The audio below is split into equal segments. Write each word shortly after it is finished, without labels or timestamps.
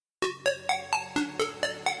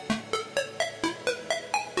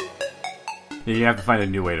You have to find a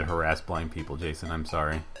new way to harass blind people, Jason. I'm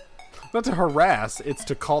sorry. Not to harass, it's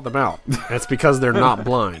to call them out. That's because they're not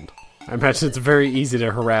blind. I imagine it's very easy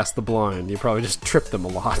to harass the blind. You probably just trip them a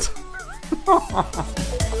lot.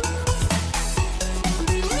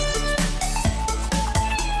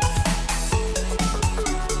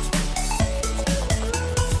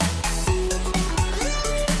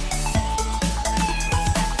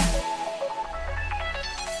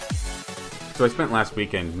 So I spent last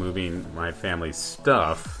weekend moving my family's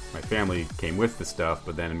stuff. My family came with the stuff,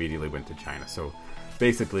 but then immediately went to China. So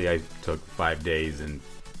basically I took 5 days and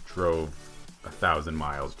drove 1,000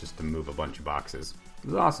 miles just to move a bunch of boxes. It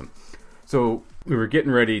was awesome. So we were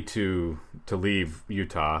getting ready to leave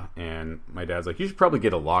Utah, and my dad's like, you should probably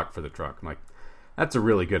get a lock for the truck. I'm like, that's a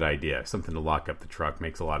really good idea. Something to lock up the truck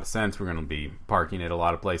makes a lot of sense. We're going to be parking at a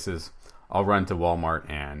lot of places. I'll run to Walmart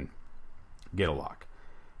and get a lock.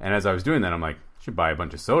 And as I was doing that, I'm like, I should buy a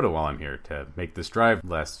bunch of soda while I'm here to make this drive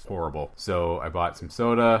less horrible. So I bought some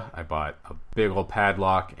soda, I bought a big old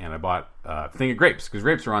padlock, and I bought a thing of grapes, because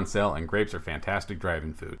grapes are on sale, and grapes are fantastic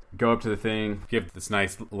driving food. Go up to the thing, give this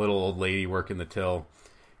nice little old lady working the till,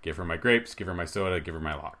 give her my grapes, give her my soda, give her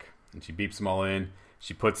my lock. And she beeps them all in.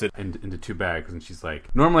 She puts it into 2 bags, and she's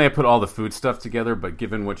like, normally I put all the food stuff together, but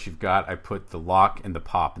given what you've got, I put the lock and the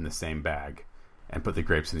pop in the same bag, and put the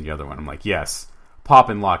grapes in the other one. I'm like, yes, pop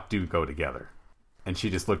and lock do go together. And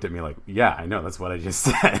she just looked at me like, yeah, I know, that's what I just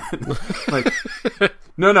said. Like,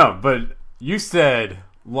 no, but you said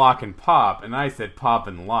lock and pop, and I said pop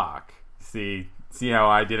and lock. See how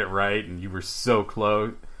I did it right, and you were so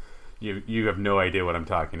close? You have no idea what I'm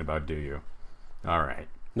talking about, do you? All right.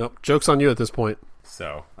 Nope, joke's on you at this point.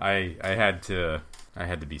 So I had to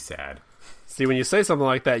be sad. See, when you say something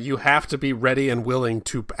like that, you have to be ready and willing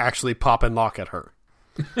to actually pop and lock at her.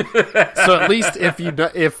 So at least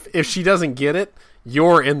if she doesn't get it,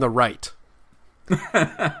 you're in the right.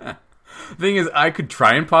 Thing is, I could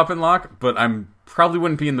try and pop and lock, but I'm probably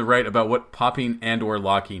wouldn't be in the right about what popping and or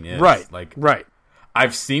locking is. Right. Right.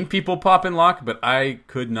 I've seen people pop and lock, but I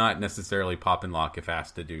could not necessarily pop and lock if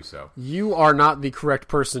asked to do so. You are not the correct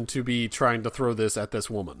person to be trying to throw this at this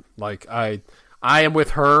woman. Like, I am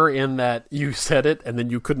with her in that you said it and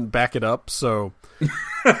then you couldn't back it up, so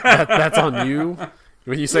that's on you.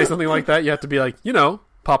 When you say something like that, you have to be like,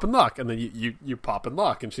 pop and lock, and then you pop and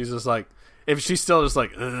lock, and she's just like, if she's still just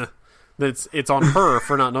like, then it's on her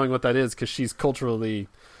for not knowing what that is, because she's culturally,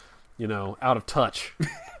 out of touch.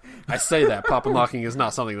 I say that pop and locking is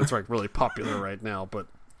not something that's like really popular right now, but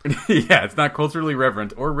yeah, it's not culturally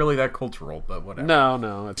reverent or really that cultural, but whatever.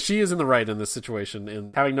 No, she is in the right in this situation,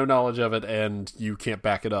 in having no knowledge of it, and you can't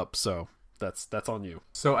back it up, so that's on you.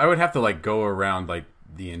 So I would have to go around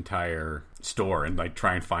the entire store and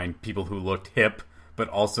try and find people who looked hip but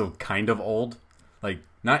also kind of old,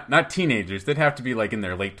 not teenagers. They'd have to be in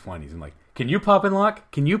their late 20s and can you pop and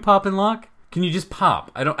lock? Can you pop and lock? Can you just pop?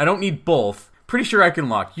 I don't need both. Pretty sure I can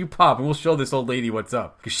lock. You pop and we'll show this old lady what's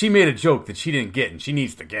up, because she made a joke that she didn't get and she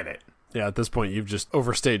needs to get it. Yeah, at this point you've just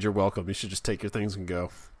overstayed your welcome. You should just take your things and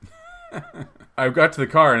go. I got to the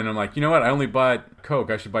car and I'm like, you know what? I only bought Coke.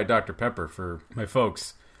 I should buy Dr. Pepper for my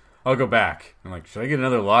folks. I'll go back. I'm like, should I get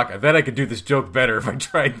another lock? I bet I could do this joke better if I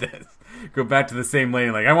tried this. Go back to the same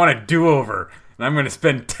lady, I want a do-over, and I'm going to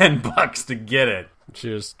spend $10 to get it. She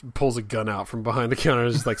just pulls a gun out from behind the counter and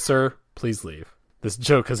is just like, sir, please leave. This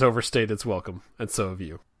joke has overstayed its welcome, and so have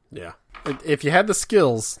you. Yeah. If you had the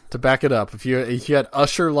skills to back it up, if you had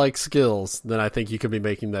Usher-like skills, then I think you could be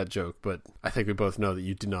making that joke, but I think we both know that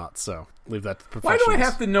you do not, so leave that to professionals. Why do I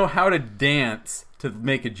have to know how to dance to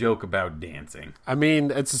make a joke about dancing? I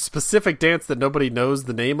mean, it's a specific dance that nobody knows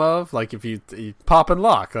the name of. If you pop and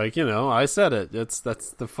lock, I said it. That's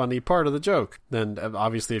the funny part of the joke. Then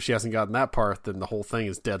obviously if she hasn't gotten that part, then the whole thing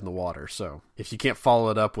is dead in the water. So if you can't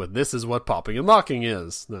follow it up with this is what popping and locking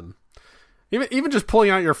is, then even just pulling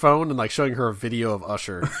out your phone and showing her a video of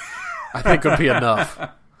Usher, I think would be enough.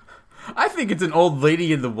 I think it's an old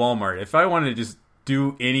lady in the Walmart. If I wanted to just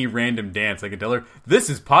do any random dance, I could tell her, this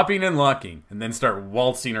is popping and locking, and then start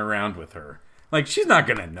waltzing around with her. She's not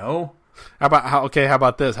gonna know. How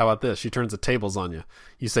about this? She turns the tables on you.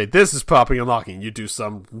 You say, this is popping and locking. You do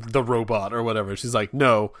the robot or whatever. She's like,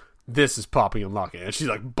 no, this is popping and locking. And she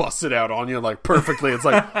busts it out on you perfectly.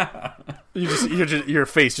 It's your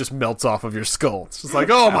face just melts off of your skull. It's just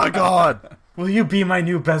oh my God. Will you be my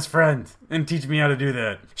new best friend and teach me how to do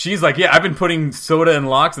that? She's like, yeah, I've been putting soda and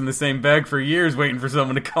locks in the same bag for years waiting for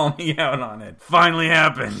someone to call me out on it. Finally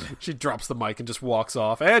happened. She drops the mic and just walks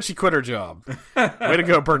off, and she quit her job. Way to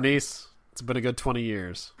go, Bernice. It's been a good 20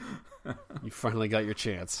 years. You finally got your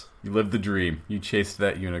chance. You lived the dream. You chased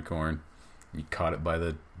that unicorn. You caught it by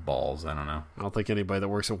the balls. I don't know. I don't think anybody that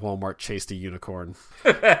works at Walmart chased a unicorn.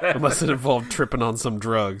 Unless it involved tripping on some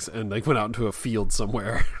drugs and they went out into a field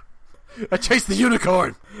somewhere. I chased the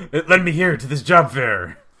unicorn! It led me here to this job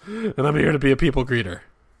fair. And I'm here to be a people greeter.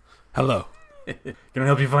 Hello. Can I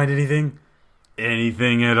help you find anything?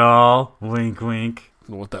 Anything at all? Wink, wink. I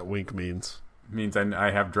don't know what that wink means. It means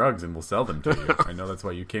I have drugs and will sell them to you. I know that's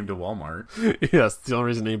why you came to Walmart. Yes, it's the only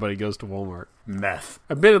reason anybody goes to Walmart. Meth.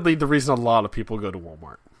 Admittedly, the reason a lot of people go to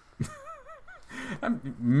Walmart.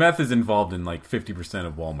 Meth is involved in like 50%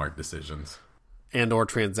 of Walmart decisions. And or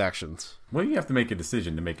transactions. Well, you have to make a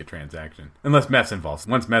decision to make a transaction. Unless meth's involved.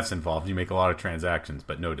 Once meth's involved, you make a lot of transactions,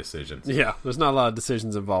 but no decisions. Yeah, there's not a lot of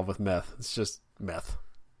decisions involved with meth. It's just meth.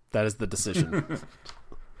 That is the decision.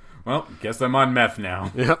 Well, guess I'm on meth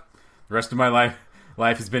now. Yep. The rest of my life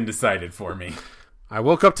has been decided for me. I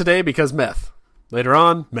woke up today because meth. Later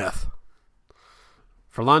on, meth.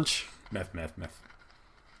 For lunch, Meth, meth, meth.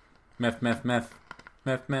 Meth, meth, meth.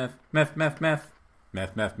 Meth, meth, meth, meth, meth.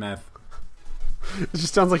 Meth, meth, meth. it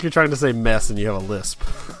just sounds like you're trying to say mess and you have a lisp.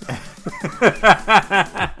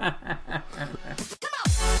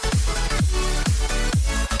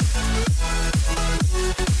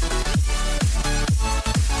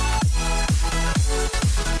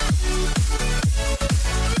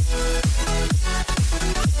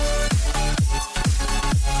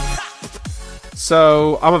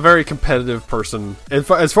 So, I'm a very competitive person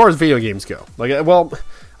as far as video games go. Like, well,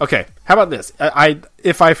 okay, how about this?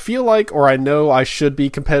 If I feel like, or I know I should be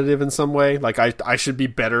competitive in some way, like I should be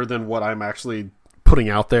better than what I'm actually putting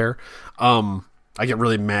out there, I get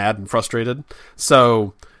really mad and frustrated.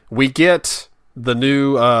 So, we get the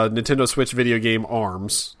new Nintendo Switch video game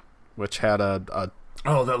ARMS, which had a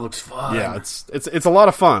Oh, that looks fun. yeah, it's a lot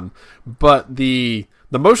of fun, but the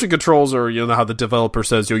motion controls are, you know how the developer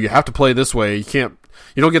says, you have to play this way. You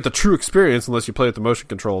don't get the true experience unless you play with the motion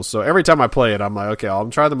controls. So every time I play it, I'm like, okay, I'll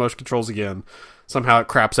try the motion controls again. Somehow it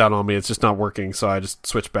craps out on me. It's just not working. So I just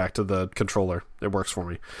switch back to the controller. It works for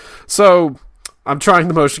me. So I'm trying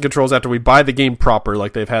the motion controls after we buy the game proper.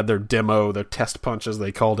 Like they've had their demo, their test punches,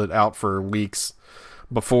 they called it, out for weeks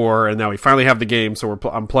before, and now we finally have the game, so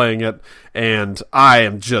I'm playing it, and I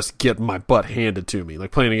am just getting my butt handed to me,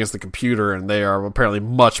 like playing against the computer, and they are apparently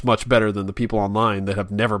much, much better than the people online that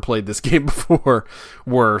have never played this game before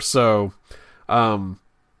were. So,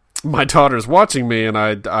 my daughter's watching me, and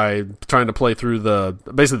I trying to play through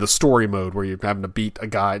basically the story mode where you're having to beat a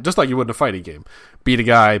guy, just like you would in a fighting game. Beat a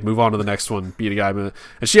guy, move on to the next one, beat a guy, and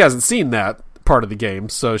she hasn't seen that part of the game,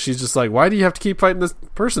 so she's just like, why do you have to keep fighting this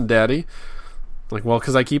person, Daddy? Like, well,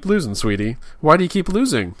 because I keep losing, sweetie. Why do you keep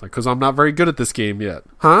losing? Like, because I'm not very good at this game yet.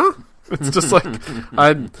 Huh? It's just like,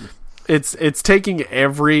 it's taking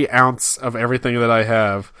every ounce of everything that I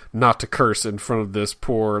have not to curse in front of this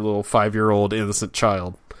poor little 5-year-old innocent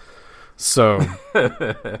child. So,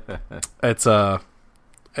 it's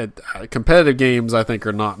competitive games, I think,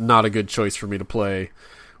 are not a good choice for me to play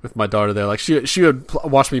with my daughter there. Like, she would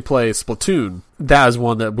watch me play Splatoon. That is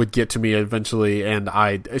one that would get to me eventually, and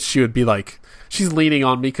she would be like, she's leaning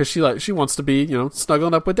on me because she wants to be,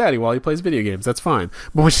 snuggling up with Daddy while he plays video games. That's fine.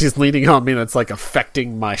 But when she's leaning on me and it's like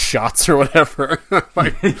affecting my shots or whatever,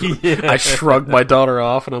 I shrug my daughter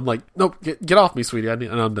off and I'm like, nope, get off me, sweetie.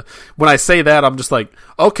 When I say that, I'm just like,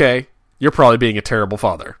 okay, you're probably being a terrible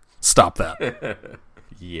father. Stop that.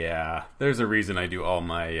 Yeah, there's a reason I do all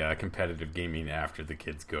my competitive gaming after the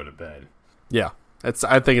kids go to bed. Yeah.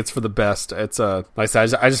 I think it's for the best. It's like I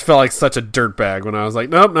said, I just felt like such a dirtbag when I was like,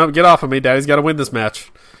 nope, get off of me. Daddy's got to win this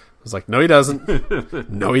match. I was like, no, he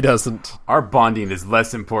doesn't. No, he doesn't. Our bonding is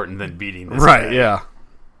less important than beating this right, guy. Yeah.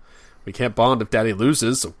 We can't bond if Daddy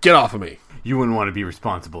loses, so get off of me. You wouldn't want to be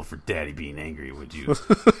responsible for Daddy being angry, would you?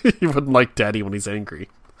 You wouldn't like Daddy when he's angry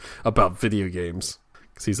about video games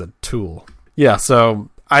because he's a tool. Yeah,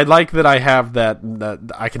 so I like that I have that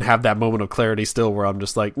I can have that moment of clarity still where I'm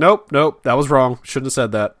just like, nope, that was wrong. Shouldn't have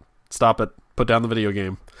said that. Stop it. Put down the video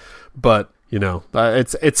game. But,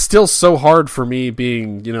 it's still so hard for me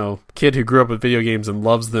being, kid who grew up with video games and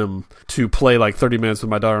loves them to play like 30 minutes with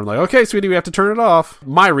my daughter. I'm like, okay, sweetie, we have to turn it off.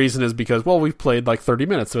 My reason is because, well, we've played like 30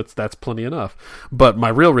 minutes, so that's plenty enough. But my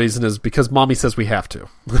real reason is because Mommy says we have to.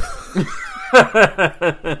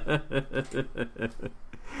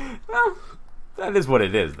 Well, that is what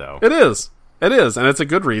it is, though. It is, and it's a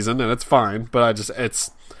good reason, and it's fine. But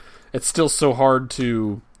it's still so hard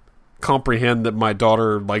to comprehend that my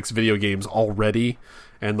daughter likes video games already,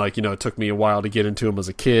 and it took me a while to get into them as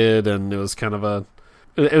a kid, and it was kind of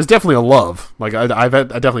it was definitely a love. Like I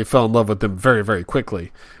definitely fell in love with them very, very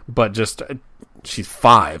quickly, but just she's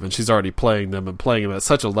 5 and she's already playing them at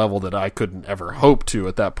such a level that I couldn't ever hope to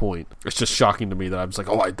at that point. It's just shocking to me that I'm just like,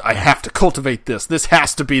 oh, I have to cultivate this. This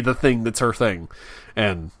has to be the thing that's her thing.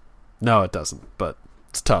 And no, it doesn't. But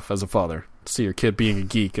it's tough as a father to see your kid being a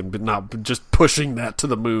geek and not just pushing that to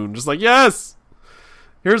the moon. Just like, yes,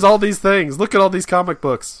 here's all these things. Look at all these comic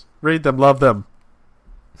books. Read them, love them.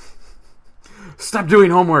 Stop doing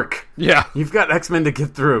homework. Yeah. You've got X-Men to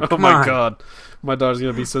get through. Oh my God. My daughter's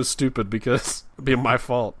going to be so stupid because it'll be my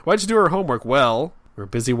fault. Why'd you do her homework? Well, we're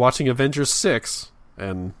busy watching Avengers 6.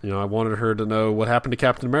 And, I wanted her to know what happened to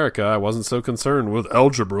Captain America. I wasn't so concerned with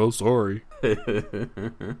algebra. Sorry.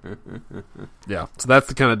 Yeah. So that's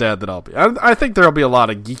the kind of dad that I'll be. I think there'll be a lot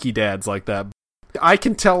of geeky dads like that. I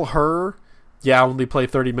can tell her, yeah, only play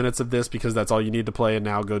 30 minutes of this because that's all you need to play, and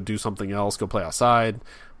now go do something else, go play outside.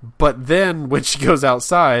 But then when she goes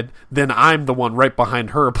outside, then I'm the one right behind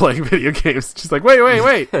her playing video games. She's like, wait.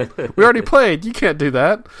 We already played. You can't do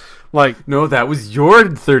that. Like, no, that was your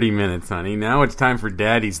 30 minutes, honey. Now it's time for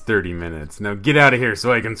Daddy's 30 minutes. Now get out of here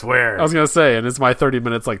so I can swear. I was going to say, and it's my 30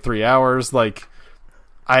 minutes like 3 hours. Like,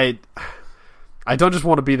 I don't just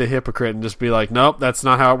want to be the hypocrite and just be like, nope, that's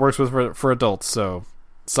not how it works for adults. So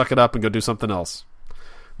suck it up and go do something else.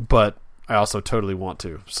 But I also totally want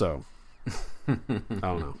to. So I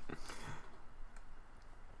don't know.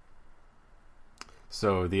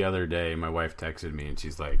 So the other day, my wife texted me and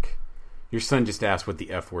she's like, your son just asked what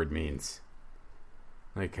the F word means.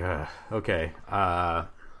 Like, okay.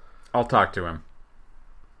 I'll talk to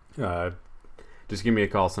him. Just give me a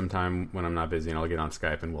call sometime when I'm not busy and I'll get on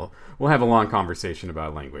Skype and we'll have a long conversation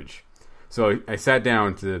about language. So I sat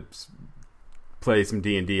down to play some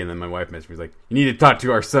D&D and then my wife messaged me, like, you need to talk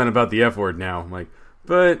to our son about the F word now. I'm like,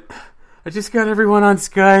 but I just got everyone on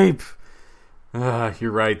Skype.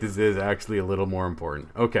 You're right. This is actually a little more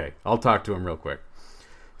important. Okay, I'll talk to him real quick.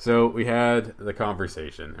 So we had the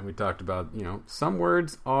conversation and we talked about, some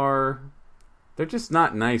words they're just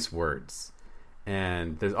not nice words.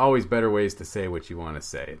 And there's always better ways to say what you want to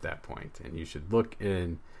say at that point. And you should look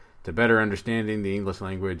into better understanding the English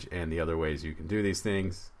language and the other ways you can do these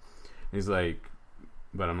things. And he's like,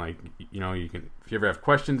 but I'm like, you can, if you ever have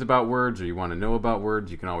questions about words or you want to know about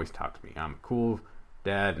words, you can always talk to me. I'm a cool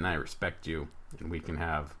dad and I respect you and we can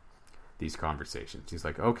have these conversations. He's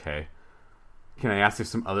like, okay. Can I ask if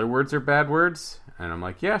some other words are bad words? And I'm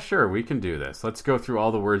like, yeah, sure, we can do this. Let's go through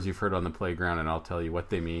all the words you've heard on the playground and I'll tell you what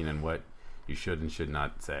they mean and what you should and should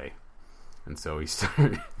not say. And so he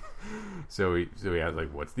started. so he had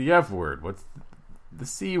like, what's the F word? What's the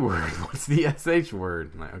C word? What's the SH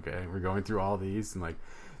word? I'm like, okay, we're going through all these and like,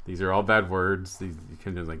 these are all bad words. These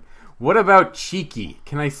kind of like, what about cheeky?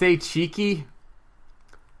 Can I say cheeky?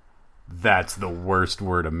 That's the worst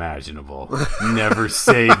word imaginable. Never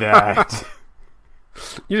say that.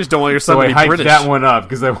 You just don't want your son to be hyped British. That one up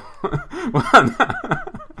because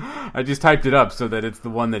I just typed it up so that it's the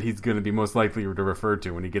one that he's going to be most likely to refer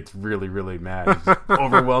to when he gets really, really mad. He's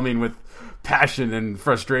overwhelming with passion and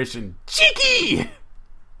frustration. Cheeky!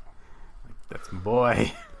 That's my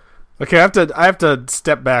boy. Okay, I have to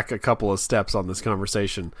step back a couple of steps on this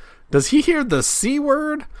conversation. Does he hear the C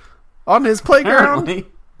word on his playground?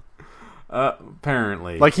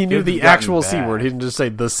 Apparently. Like he knew the actual C word. He didn't just say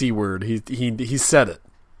the C word. He said it.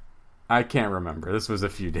 I can't remember. This was a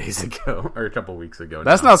few days ago or a couple weeks ago.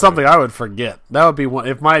 That's not something I would forget. That would be one.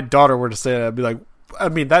 If my daughter were to say that, I'd be like, I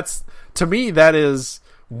mean, to me, that is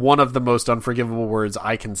one of the most unforgivable words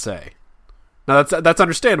I can say. Now that's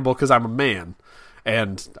understandable because I'm a man.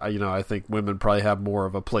 And, I think women probably have more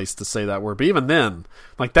of a place to say that word. But even then,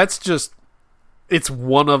 like, it's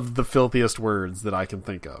one of the filthiest words that I can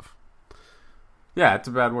think of. Yeah, it's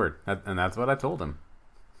a bad word. And that's what I told him.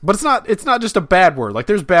 But it's not just a bad word. Like,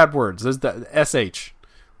 there's bad words. There's the SH.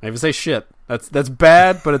 I even say shit. That's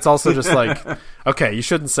bad, but it's also just like, okay, you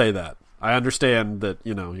shouldn't say that. I understand that,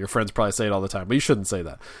 your friends probably say it all the time, but you shouldn't say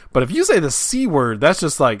that. But if you say the C word, that's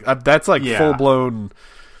just like, full-blown...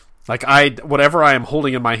 Like, whatever I am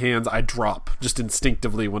holding in my hands, I drop just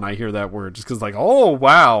instinctively when I hear that word. Just because, like, oh,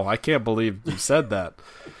 wow, I can't believe you said that.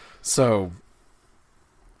 So,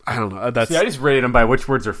 I don't know. See, I just rated them by which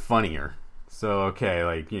words are funnier. So, okay,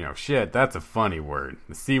 like, shit, that's a funny word.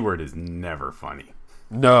 The C word is never funny.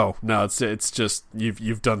 No, it's just,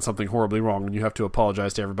 you've done something horribly wrong, and you have to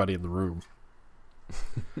apologize to everybody in the room.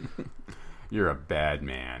 You're a bad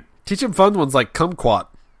man. Teach him fun ones like kumquat.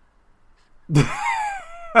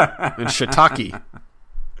 And shiitake.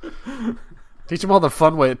 Teach them all the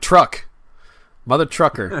fun way. Truck. Mother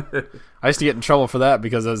trucker. I used to get in trouble for that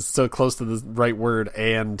because I was so close to the right word,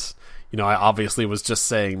 and I obviously was just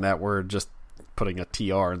saying that word, just putting a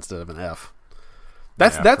TR instead of an F.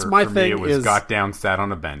 That's my for thing. Me, it was is got down, sat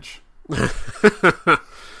on a bench.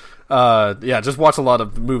 Just watch a lot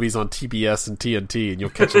of movies on TBS and TNT, and you'll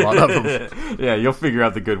catch a lot of them. Yeah, you'll figure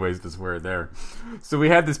out the good ways to swear there. So we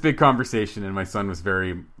had this big conversation, and my son was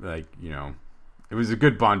very, like, it was a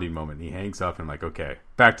good bonding moment. He hangs up, and I'm like, okay,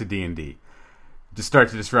 back to D&D. Just start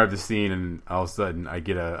to describe the scene, and all of a sudden I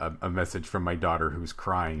get a message from my daughter who's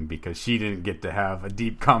crying because she didn't get to have a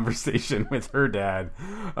deep conversation with her dad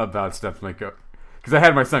about stuff. I'm like, because I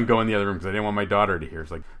had my son go in the other room because I didn't want my daughter to hear.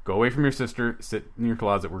 It's like, go away from your sister, sit in your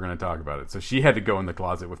closet, we're going to talk about it. So she had to go in the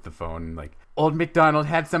closet with the phone and like, Old MacDonald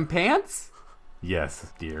had some pants?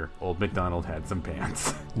 Yes, dear, Old MacDonald had some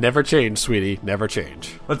pants. Never change, sweetie, never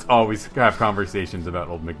change. Let's always have conversations about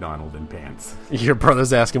Old MacDonald and pants. Your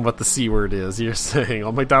brother's asking what the C word is. You're saying,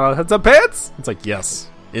 Old MacDonald had some pants? It's like, yes,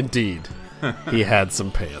 indeed, he had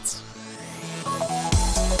some pants.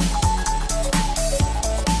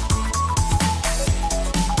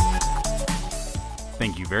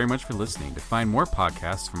 Thank you very much for listening. To find more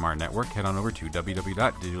podcasts from our network, head on over to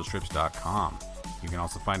www.digitalstrips.com. You can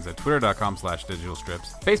also find us at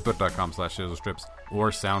twitter.com/digitalstrips, facebook.com/digitalstrips,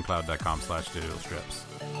 or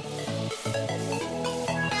soundcloud.com/digitalstrips.